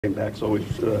Came back's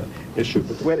always an issue,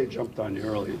 but the way they jumped on you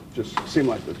early just seemed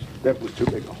like it was definitely too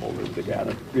big a hole to dig out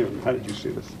of. How did you see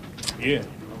this? Yeah,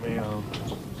 I mean, I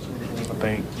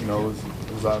think it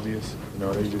was obvious.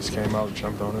 They just came out,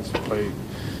 jumped on us, played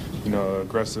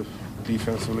aggressive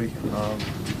defensively,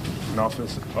 and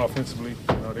offensively.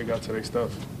 They got to their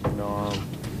stuff.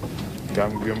 Got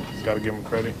to give them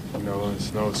credit.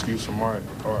 It's no excuse from our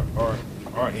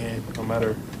end, no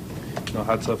matter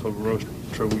how tough of a road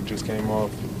trip we just came off.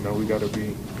 We got to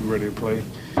be ready to play.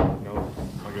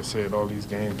 Like I said, all these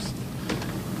games,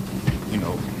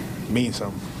 mean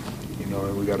something.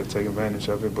 And we got to take advantage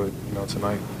of it. But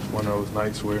tonight, one of those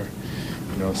nights where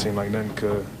it seemed like nothing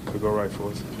could go right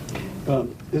for us.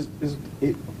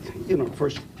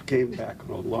 First game back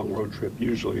on a long road trip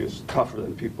usually is tougher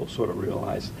than people sort of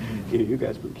realize. Mm-hmm. You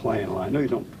guys have been playing a lot. I know you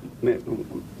don't.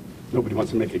 Nobody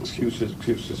wants to make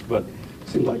excuses, but it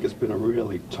seems like it's been a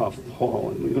really tough haul.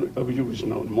 And you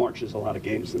know, March is a lot of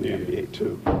games in the NBA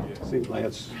too. Yeah. It seems like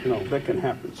it's that can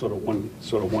happen. Sort of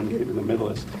one game in the middle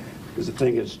is. Because the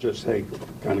thing is just, hey,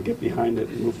 kind of get behind it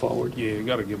and move forward. Yeah, you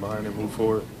got to get behind it and move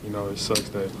forward. It sucks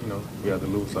that, we had to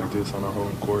lose like this on our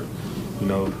home court.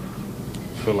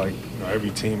 Feel like, every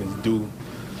team is due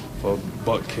for a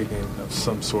butt kicking of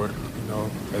some sort,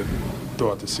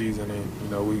 throughout the season. And,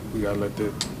 we got to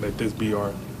let this be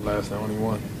our last and only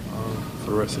one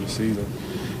for the rest of the season.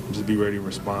 And just be ready to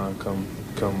respond come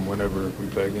whenever we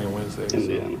play again Wednesday.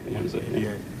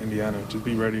 Indiana. Just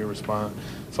be ready to respond.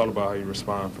 It's all about how you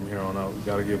respond from here on out. We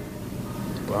got to get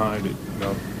behind it,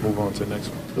 move on to the next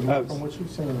one. From what you've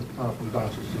seen from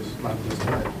Doncic, just not just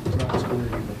tonight's career,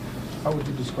 even, how would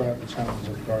you describe the challenge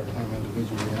of guarding him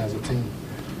individually and as a team?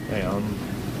 Hey,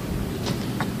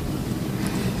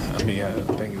 I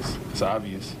think it's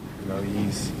obvious.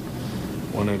 He's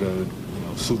one of the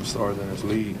superstars in this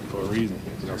league for a reason.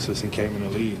 Since he came in the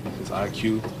league, his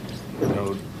IQ,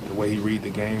 the way he read the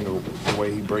game, the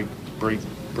way he break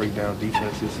down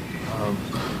defenses,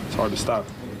 it's hard to stop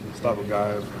a guy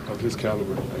of his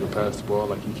caliber that can pass the ball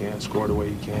like he can, score the way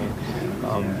he can,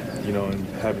 and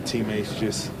having teammates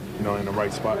just in the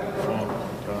right spot for him,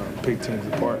 pick teams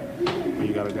apart. When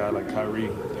you got a guy like Kyrie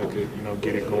that could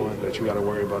get it going, that you got to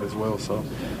worry about as well. So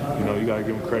you got to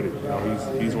give him credit.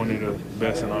 He's one of the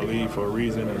best in our league for a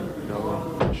reason,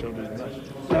 and showed it tonight.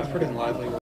 That's pretty lively.